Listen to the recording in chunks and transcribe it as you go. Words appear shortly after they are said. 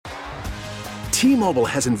T-Mobile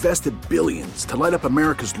has invested billions to light up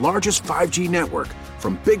America's largest 5G network,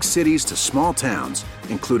 from big cities to small towns,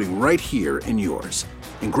 including right here in yours.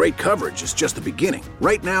 And great coverage is just the beginning.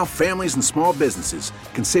 Right now, families and small businesses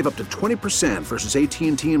can save up to 20% versus AT&T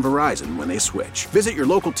and Verizon when they switch. Visit your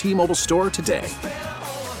local T-Mobile store today.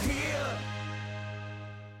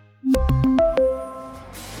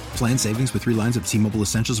 Plan savings with 3 lines of T-Mobile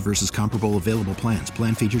Essentials versus comparable available plans.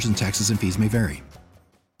 Plan features and taxes and fees may vary.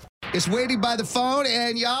 It's Waiting by the phone,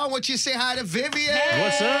 and y'all, want you to say hi to Vivian? Hey.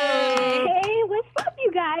 What's up? Hey, what's up,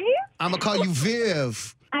 you guys? I'm going to call you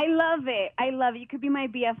Viv. I love it. I love it. You could be my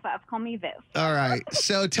BFF. Call me Viv. All right.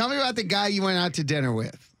 So tell me about the guy you went out to dinner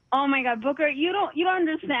with. Oh my God, Booker, you don't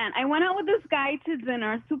understand. I went out with this guy to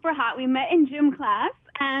dinner, super hot. We met in gym class,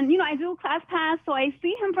 and I do class pass, so I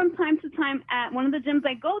see him from time to time at one of the gyms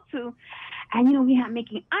I go to, and we have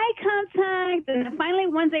making eye contact, and then finally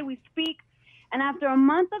one day we speak, and after a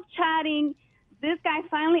month of chatting, this guy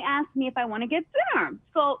finally asked me if I want to get dinner.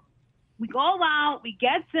 So we go out, we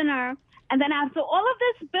get dinner, and then after all of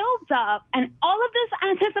this builds up and all of this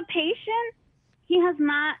anticipation, he has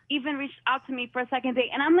not even reached out to me for a second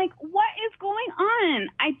date. And I'm like, what is going on?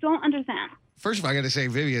 I don't understand. First of all, I got to say,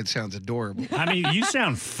 Vivian sounds adorable. I mean, you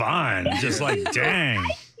sound fun. Just like, dang.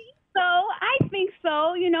 I think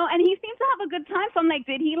so, and he seems to have a good time. So I'm like,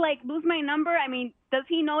 did he lose my number? I mean, does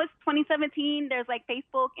he know it's 2017? There's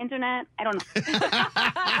Facebook, internet. I don't know.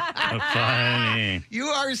 Funny. You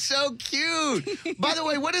are so cute. By the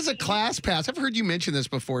way, what is a class pass? I've heard you mention this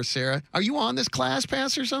before, Sarah. Are you on this class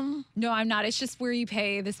pass or something? No, I'm not. It's just where you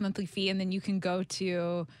pay this monthly fee, and then you can go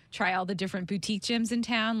to try all the different boutique gyms in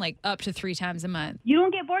town, up to 3 times a month. You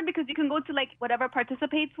don't get bored because you can go to whatever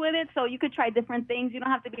participates with it, so you could try different things. You don't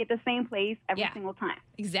have to be at the same place every single time.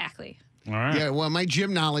 Exactly. All right. Yeah, well, my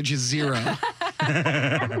gym knowledge is 0.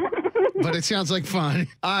 But it sounds like fun.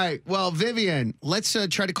 All right. Well, Vivian, let's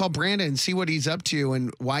try to call Brandon and see what he's up to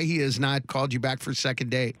and why he has not called you back for a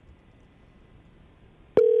second date.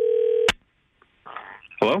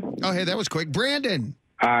 Hello? Oh, hey, that was quick. Brandon.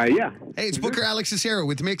 Yeah. Hey, it's Booker, Alex, and Sarah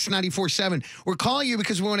with Mix 94.7. We're calling you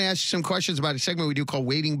because we want to ask you some questions about a segment we do called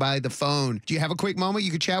Waiting by the Phone. Do you have a quick moment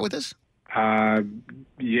you could chat with us?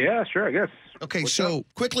 Yeah, sure, I guess. Okay, so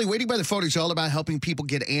quickly, Waiting by the Phone is all about helping people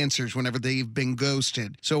get answers whenever they've been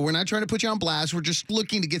ghosted. So we're not trying to put you on blast. We're just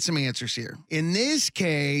looking to get some answers here. In this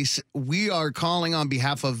case, we are calling on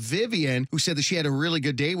behalf of Vivian, who said that she had a really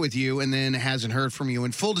good date with you and then hasn't heard from you.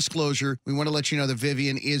 In full disclosure, we want to let you know that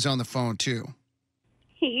Vivian is on the phone, too.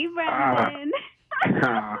 Hey, Brandon.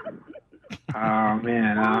 Oh,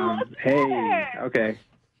 man. Hey, okay.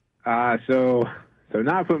 So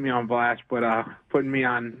not putting me on blast, but putting me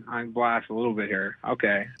on blast a little bit here.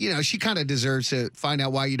 Okay. She kind of deserves to find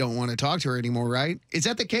out why you don't want to talk to her anymore, right? Is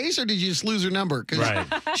that the case, or did you just lose her number? Because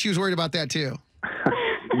she was worried about that, too.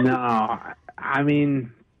 No, I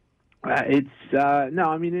mean,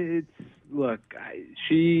 look,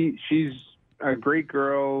 she's a great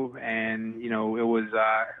girl, and, it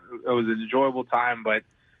was an enjoyable time, but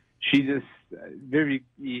she just, Vivi,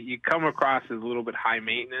 you come across as a little bit high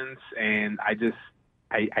maintenance, and I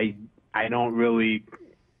don't really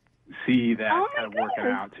see that kind of working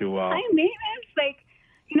out too well. High maintenance?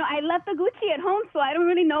 I left the Gucci at home, so I don't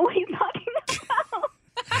really know what he's talking about.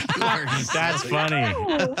 That's funny.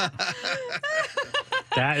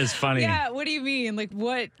 That is funny. Yeah, what do you mean?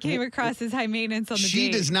 What came across as high maintenance on the date?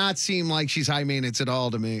 She does not seem like she's high maintenance at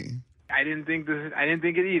all to me. I didn't think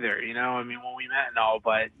it either, when we met and all,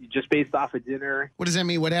 but just based off of dinner. What does that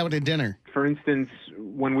mean? What happened at dinner? For instance,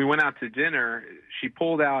 when we went out to dinner, she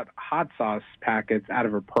pulled out hot sauce packets out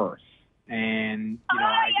of her purse. And,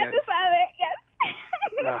 I guess.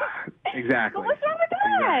 Yes. Exactly. But what's wrong with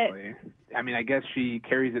that? Exactly. I mean, I guess she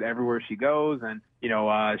carries it everywhere she goes, and,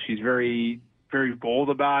 she's very, very bold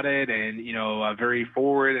about it and, very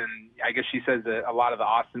forward. And I guess she says that a lot of the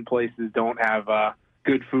Austin places don't have,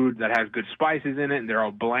 good food that has good spices in it, and they're all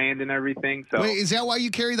bland and everything. So, wait, is that why you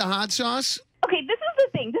carry the hot sauce? Okay, this is the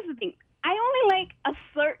thing. I only like a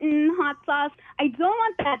certain hot sauce. I don't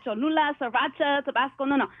want that Cholula, Sriracha, Tabasco.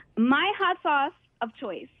 No. My hot sauce of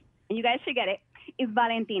choice, and you guys should get it, is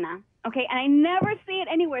Valentina. Okay, and I never see it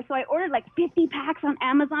anywhere, so I ordered 50 packs on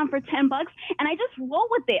Amazon for $10, and I just roll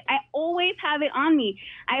with it. I always have it on me.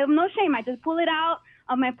 I have no shame. I just pull it out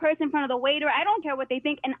of my purse in front of the waiter. I don't care what they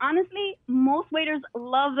think. And honestly, most waiters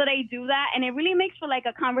love that I do that. And it really makes for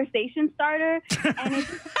a conversation starter. And it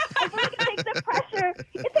really takes the pressure.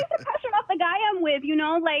 It takes the pressure off the guy I'm with,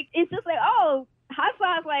 It's just oh, hot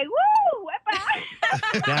sauce, woo,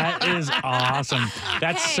 That is awesome.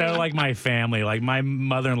 That's so like my family. Like my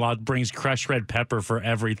mother-in-law brings crushed red pepper for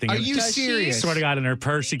everything. Are And you serious? swear to God, in her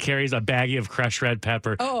purse, she carries a baggie of crushed red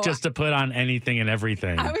pepper just to put on anything and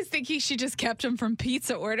everything. I was thinking she just kept them from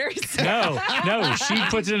pizza orders. No, she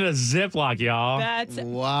puts it in a Ziploc, y'all. That's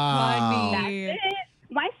Wow. funny. That's it.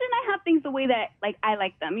 Why shouldn't I have things the way that like I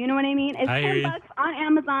like them? You know what I mean? It's I hear you. $10 on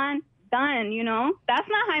Amazon, done. You know, that's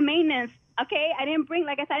not high maintenance. Okay, I didn't bring,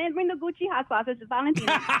 like I said, I didn't bring the Gucci hot sauce. It's just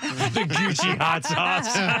Valentina. The Gucci hot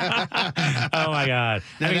sauce. Oh my God.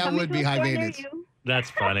 Now, that Coming would to be a high store near maintenance. you.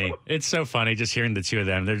 That's funny. It's so funny just hearing the two of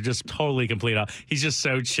them. They're just totally complete. He's just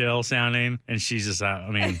so chill sounding, and she's just,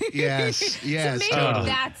 Yes, So yes. maybe totally.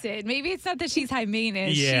 that's it. Maybe it's not that she's high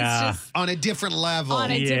maintenance. Yeah. She's just On a different level.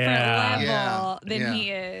 on a different level Yeah. than Yeah.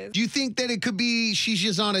 he is. Do you think that it could be she's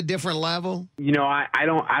just on a different level? You know, I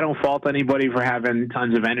don't fault anybody for having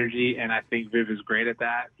tons of energy, and I think Viv is great at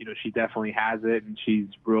that. You know, she definitely has it, and she's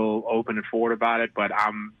real open and forward about it. But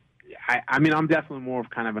I'm definitely more of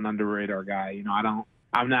kind of an under the radar guy. You know,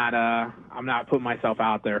 I'm not putting myself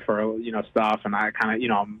out there for, you know, stuff, and I kind of, you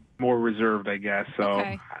know, I'm more reserved, I guess. So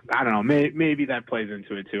Okay. I don't know, maybe that plays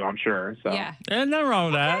into it too. I'm sure. So Yeah. and nothing wrong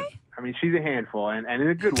with that. I mean, she's a handful, and in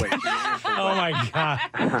a good way. She's a handful, Oh my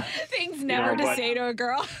God. Things never to but- say to a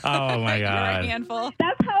girl. Oh my You're a God. handful.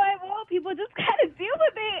 That's how I roll. People just gotta deal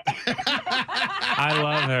with it. I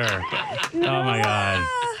love her. Oh my God.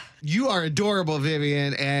 You are adorable,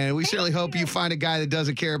 Vivian, and we certainly hope you find a guy that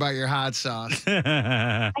doesn't care about your hot sauce. And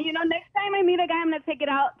you know, next time I meet a guy, I'm gonna take it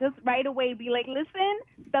out just right away. Be like, listen,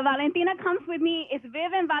 the Valentina comes with me. It's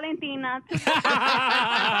Viv and Valentina.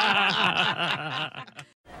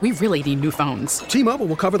 We really need new phones. T-Mobile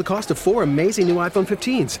will cover the cost of 4 amazing new iPhone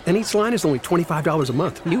 15s, and each line is only $25 a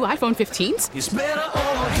month. New iPhone 15s?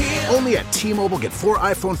 Only at T-Mobile, get 4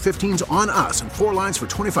 iPhone 15s on us and 4 lines for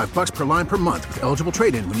 $25 per line per month with eligible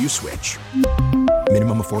trade-in when you switch.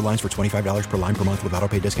 Minimum of 4 lines for $25 per line per month with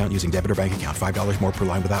autopay discount using debit or bank account. $5 more per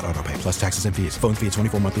line without autopay, plus taxes and fees. Phone fee at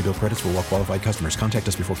 24 monthly bill credits for well-qualified customers. Contact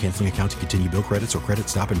us before canceling account to continue bill credits or credit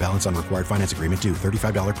stop and balance on required finance agreement due.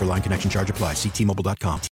 $35 per line connection charge applies. See T-Mobile.com.